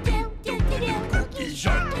 Do do do do do. cookie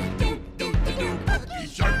shark, Do do do do. cookie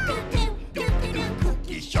shark, Do do do do do.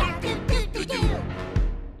 cookie shark, Do do do do.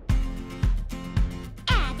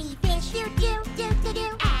 Abby Fish, do do do do do.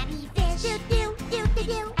 Abby Fish, do do do do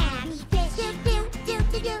do. Abby Fish, do do do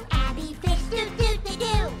do do. Abby Fish, do do do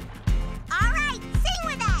do. All right, sing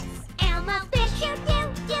with us. Elmo Fish, do do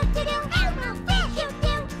do do do. Elmo Fish, do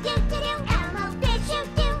do do do do. Elmo Fish, do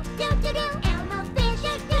do do do do. Elmo Fish,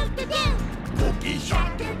 do do do do. cookie shark,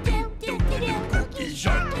 Do do do do do. cookie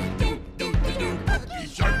shark, Do do do do. cookie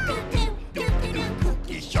shark, Do do do do do.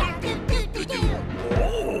 cookie shark. Do do do do.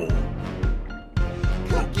 Oh,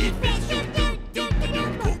 Cookie Fish, do do do do do.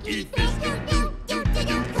 cookie fish, Do do do do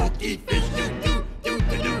do. cookie fish, Do do do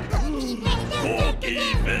do do. Cookie Fish, do do do cookie do.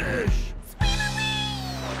 fish.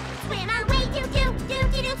 Swim away, do do do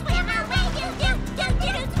do do. Swim away, do do do do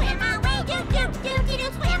do. Swim away, do do do do do.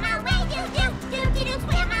 Swim away, do do do do do.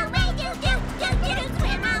 Swim away, do do do do do.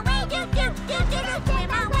 Swim away, do do do do do.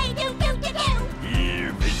 Swim away, do do do do.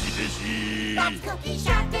 Here, fishy, fishy. That's Cookie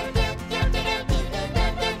Shark, do do do do do. Do do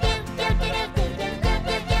do do do. Do do do do do. Do do do do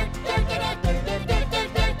do do. Do do do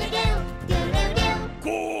do do do. Do do do.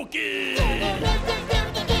 Cookie. Do do do do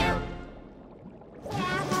do do.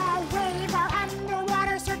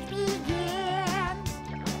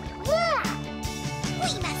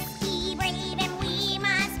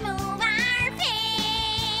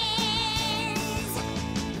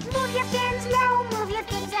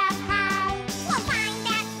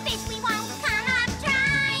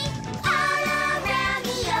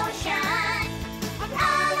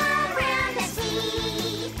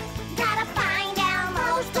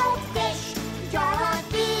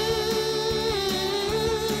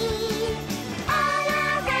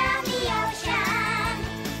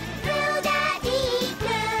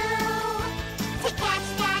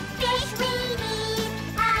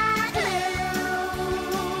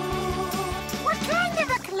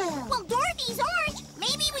 Well, Dorothy's orange.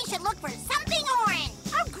 Maybe we should look for something orange.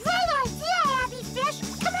 A great idea, Abby Fish.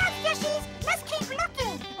 Come on, fishies. Let's keep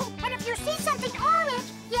looking. Oh, and if you see something orange,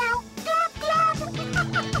 yell, glub, glub.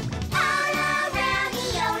 All around the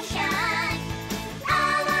ocean,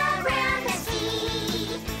 all around the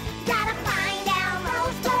sea. Gotta find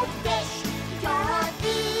Elmo's goldfish,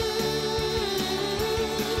 Dorothy.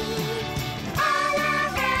 All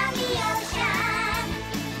around the ocean,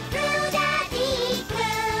 through the deep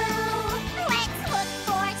blue. Let's look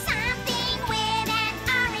for something with an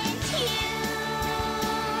orange hue.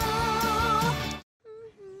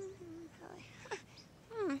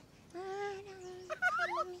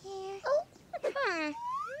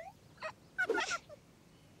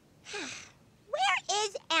 Where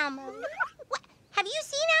is Elmo? What? Have you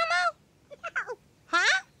seen Elmo?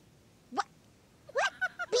 Huh? What? What?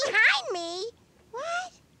 Behind me?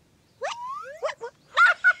 What? What?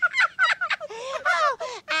 Oh,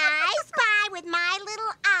 I spy with my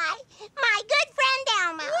little eye. My good friend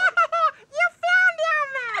Elmo. You found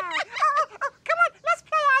Elmo. Come on, let's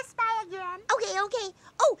play I Spy again. Okay.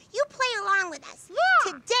 Oh, you play along with us.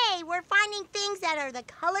 Yeah. Today we're finding things that are the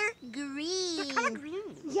color green. The color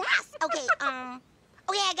green? Yes. Okay.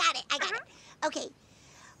 Okay, I got it. Okay.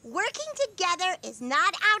 Working together is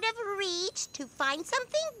not out of reach to find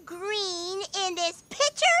something green in this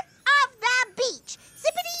picture of the beach.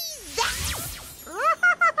 Zippity zap.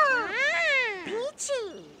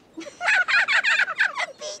 Peachy.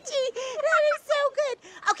 Peachy. That is so good.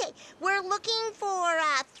 Okay, we're looking for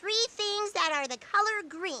 3 things that are the color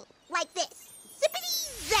green, like this. Zippity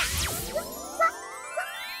zap.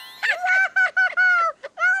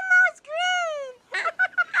 Elmo's green.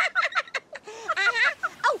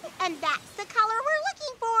 Oh, and that's the color we're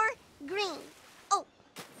looking for. Green. Oh,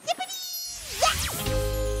 zippity zap.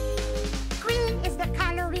 Green is the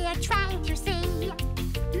color we're trying to see.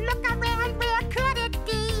 Look around, where could it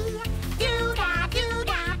be? Doo-dah,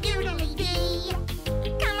 doo-dah, doodly-dee.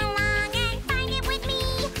 Come along and find it with me.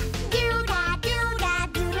 Doo-dah, doo-dah,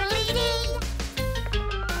 doodly-dee.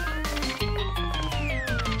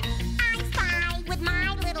 I spy with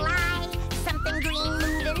my little eye something green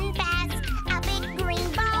moving fast. A big green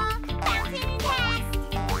ball bouncing past.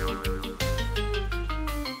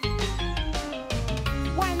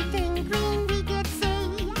 One thing green we did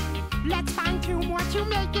see. Let's find 2 more to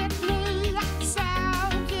make it 3. So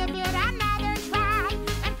give it another try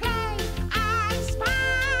and play I Spy.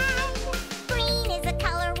 Green is the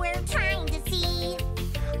color we're trying to see.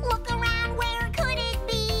 Look around, where could it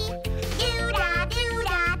be? Doo-dah,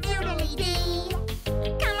 doo-dah, doodly-dee.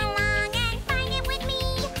 Come along and find it with me.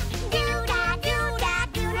 Doo-dah, doo-dah,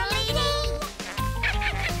 doodly-dee.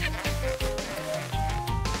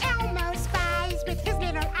 Elmo spies with his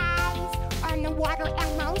little eyes. On the water,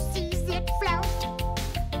 Elmo sees it float.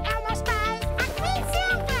 Elmo spies a green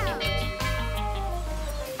sailboat.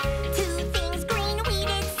 2 things green we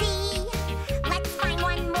did see. Let's find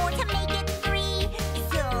 1 more to make it 3.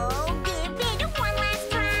 So give it one last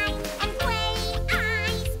try and play I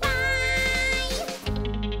Spy.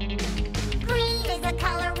 Green is the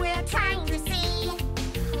color we're trying to see.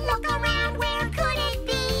 Look around, where could it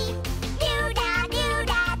be? Doo-dah,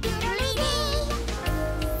 doo-dah, doodly-dee.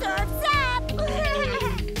 Surf's up.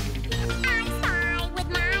 I spy with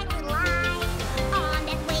my little eye. On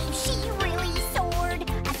that wave she really soared.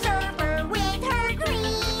 A surfer with her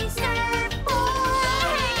green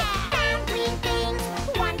surfboard. Found green things,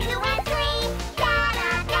 1, 2, and 3.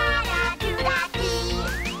 Da-da-da-da, do-da-dee.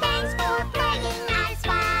 Thanks for playing I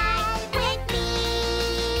Spy with me.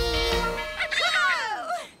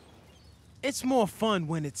 It's more fun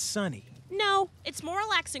when it's sunny. No, it's more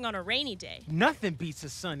relaxing on a rainy day. Nothing beats a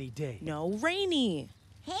sunny day. No, rainy.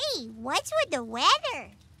 Hey, what's with the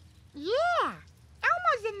weather? Yeah,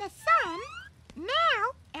 Elmo's in the sun.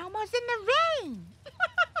 Now, Elmo's in the rain.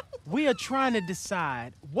 We are trying to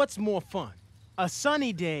decide what's more fun, a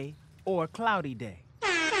sunny day or a cloudy day.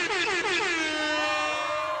 DJ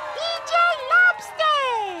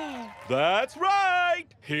Lobster! That's right!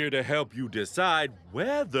 Here to help you decide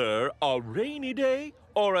whether a rainy day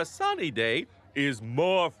or a sunny day is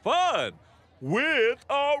more fun with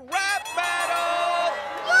a rap battle!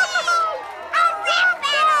 A rap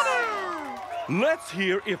battle! Let's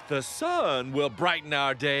hear if the sun will brighten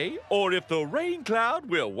our day or if the rain cloud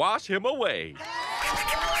will wash him away.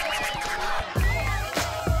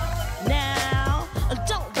 Now,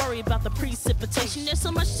 don't worry about the precipitation. There's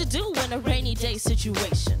so much to do in a rainy day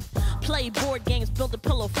situation. Play board games, build a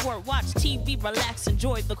pillow fort, watch TV, relax,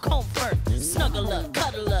 enjoy the comfort. Snuggle up,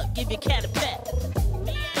 cuddle up, give your cat a pet.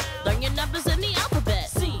 Learn your numbers in the alphabet.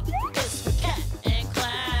 C is for cat and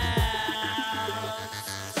clouds.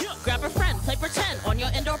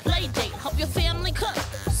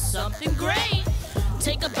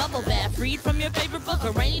 read from your favorite book.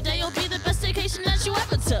 A rainy day will be the best vacation that you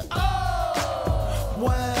ever took.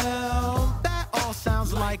 Well, that all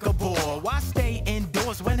sounds like a bore. Why stay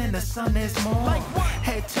indoors when in the sun is more? Like what?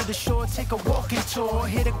 Head to the shore, take a walking tour,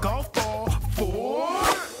 hit a golf ball for...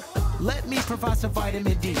 Let me provide some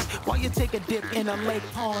vitamin D while you take a dip in a lake,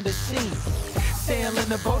 pond, or sea. Sail in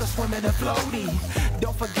the boat or swim in a floaty.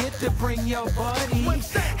 Don't forget to bring your buddy.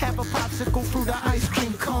 Have a popsicle through the ice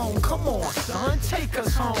cream cone. Come on, son, take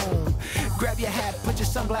us home. Grab your hat, put your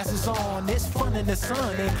sunglasses on. It's fun in the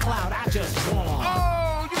sun and cloud. I just want.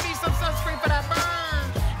 Oh, you need some sunscreen for that burn.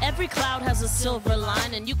 Every cloud has a silver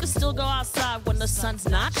lining. You can still go outside when the sun's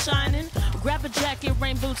not shining. Grab a jacket,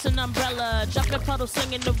 rain boots, and umbrella. Jump in puddles,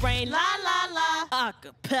 sing in the rain. La la la.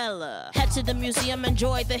 Acapella. Head to the museum,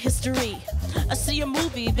 enjoy the history. See a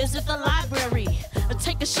movie, visit the library.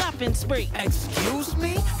 Take a shopping spree. Excuse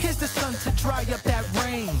me? Here's the sun to dry up that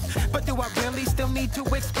rain. But do I really still need to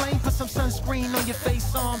explain? Put some sunscreen on your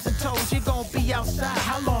face, arms, and toes. You're gonna be outside.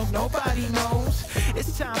 How long? Nobody knows.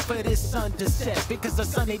 It's time for this sun to set, because a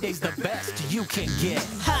sunny day's the best you can get.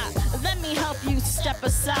 Ha! Let me help you step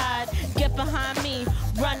aside. Get behind me,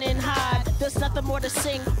 run and hide. There's nothing more to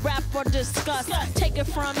sing, rap, or discuss. Take it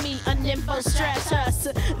from me, a nimbo stratus.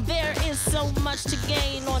 There is so much to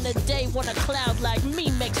gain on a day when a cloud like me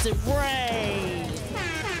makes it rain.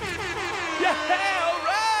 Yeah, all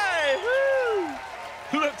right!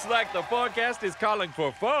 Woo! Looks like the forecast is calling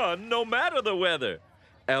for fun no matter the weather.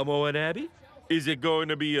 Elmo and Abby, is it going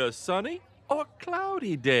to be a sunny or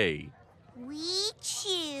cloudy day? We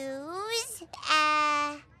choose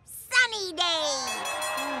a sunny day.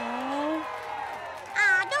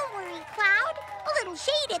 Don't worry, Cloud. A little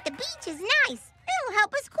shade at the beach is nice. It'll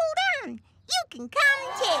help us cool down. You can come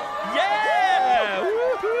too. Yeah!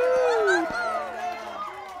 Woohoo!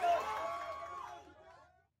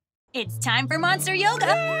 It's time for Monster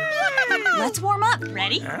Yoga. Let's warm up.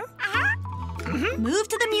 Ready? Move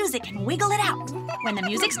to the music and wiggle it out. When the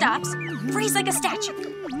music stops, freeze like a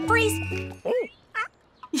statue. Freeze.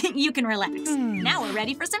 You can relax. Now we're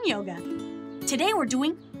ready for some yoga. Today we're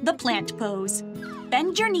doing the plant pose.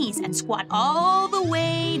 Bend your knees and squat all the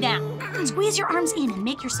way down. Squeeze your arms in and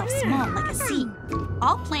make yourself small like a seed.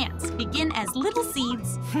 All plants begin as little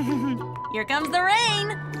seeds. Here comes the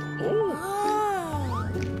rain.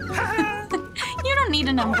 You don't need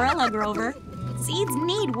an umbrella, Grover. Seeds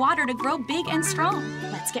need water to grow big and strong.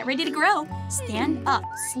 Let's get ready to grow. Stand up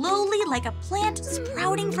slowly like a plant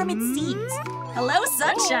sprouting from its seeds. Hello,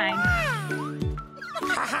 sunshine.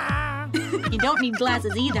 You don't need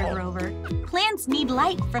glasses either, Grover. Plants need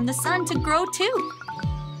light from the sun to grow too.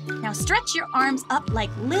 Now stretch your arms up like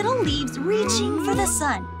little leaves reaching for the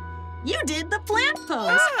sun. You did the plant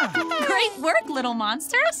pose. Great work, little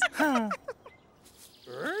monsters.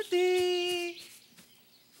 Birdie!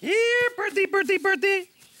 Here, Birdie, Birdie, Birdie!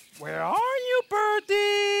 Where are you,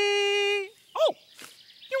 Birdie? Oh,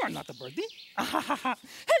 you are not a birdie.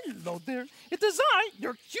 Hello there. It is I,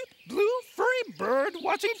 your cute blue furry bird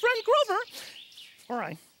watching friend Grover. Or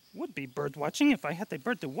I would be bird watching if I had a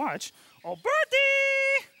bird to watch. Oh,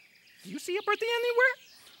 Birdie! Do you see a birdie anywhere?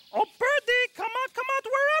 Oh, Birdie, come out,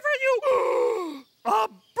 wherever you... A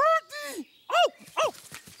birdie! Oh!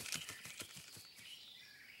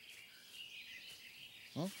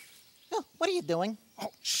 Oh, what are you doing?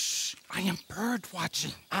 Oh, shh! I am bird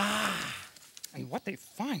watching. And what a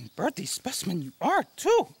fine birdie specimen you are,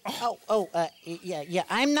 too. Yeah,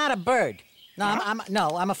 I'm not a bird. No, Huh?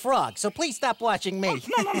 I'm a frog, so please stop watching me.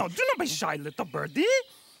 No, do not be shy, little birdie.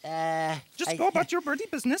 Just go about your birdie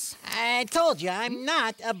business. I told you, I'm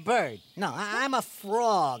not a bird. No, I'm a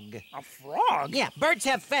frog. A frog? Yeah, birds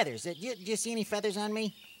have feathers. Do you see any feathers on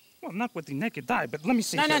me? Well, not with the naked eye, but let me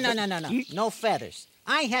see. No. No feathers.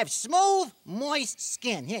 I have smooth, moist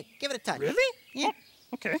skin. Here, give it a touch. Really? Yeah.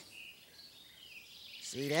 Oh, okay.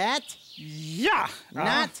 See that? Yeah.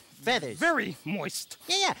 Not feathers. Very moist.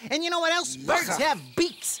 Yeah. And you know what else? Birds have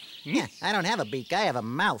beaks. Yeah, I don't have a beak. I have a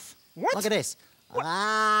mouth. What? Look at this. Let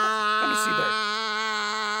me see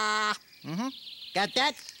that. Got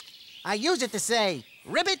that? I use it to say,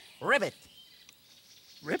 ribbit, ribbit.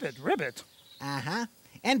 Ribbit? Uh-huh.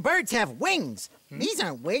 And birds have wings. These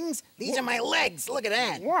aren't wings. These are my legs. Look at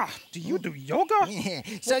that. Wow. Do you do yoga? Yeah.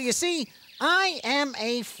 So you see, I am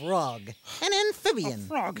a frog. An amphibian. A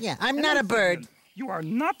frog? Yeah, I'm not a bird. You are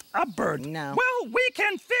not a bird. No. Well, we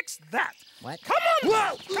can fix that. What? Come on.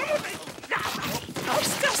 Whoa. Come on. Oh,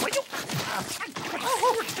 still, will you?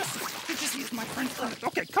 This is my friend.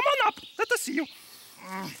 Okay, come on up. Let us see you.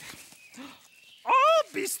 Oh,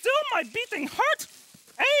 be still, my beating heart.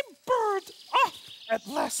 A bird. Oh, at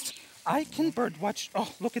last, I can bird watch.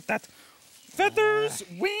 Oh, look at that. Feathers,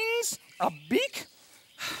 wings, A beak?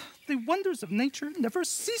 The wonders of nature never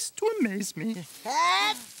cease to amaze me.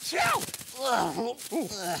 Ooh,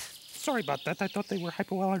 sorry about that. I thought they were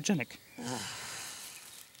hypoallergenic.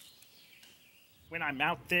 When I'm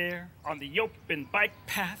out there on the open bike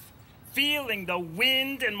path, feeling the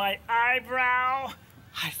wind in my eyebrow,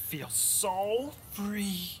 I feel so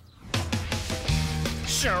free.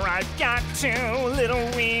 Sure, I've got 2 little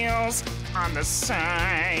wheels on the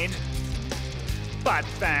side, but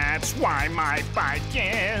that's why my bike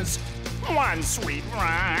is one sweet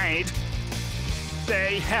ride.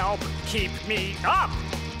 They help keep me up,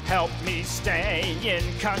 help me stay in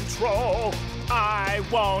control. I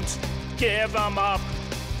won't give them up.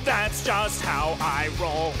 That's just how I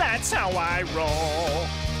roll. That's how I roll.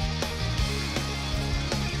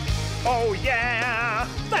 Oh yeah,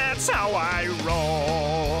 that's how I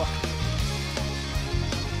roll.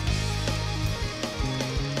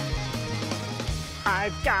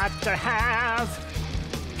 I've got to have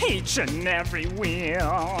each and every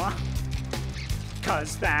wheel,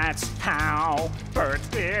 'cause that's how Bert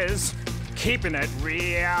is keeping it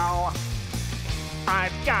real.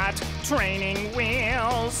 I've got training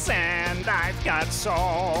wheels and I've got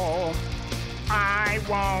soul. I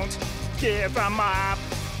won't give them up.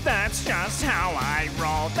 That's just how I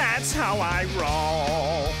roll. That's how I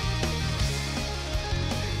roll.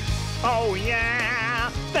 Oh yeah,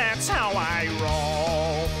 that's how I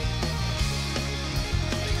roll.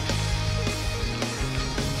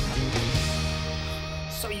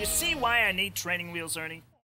 So you see why I need training wheels, Ernie?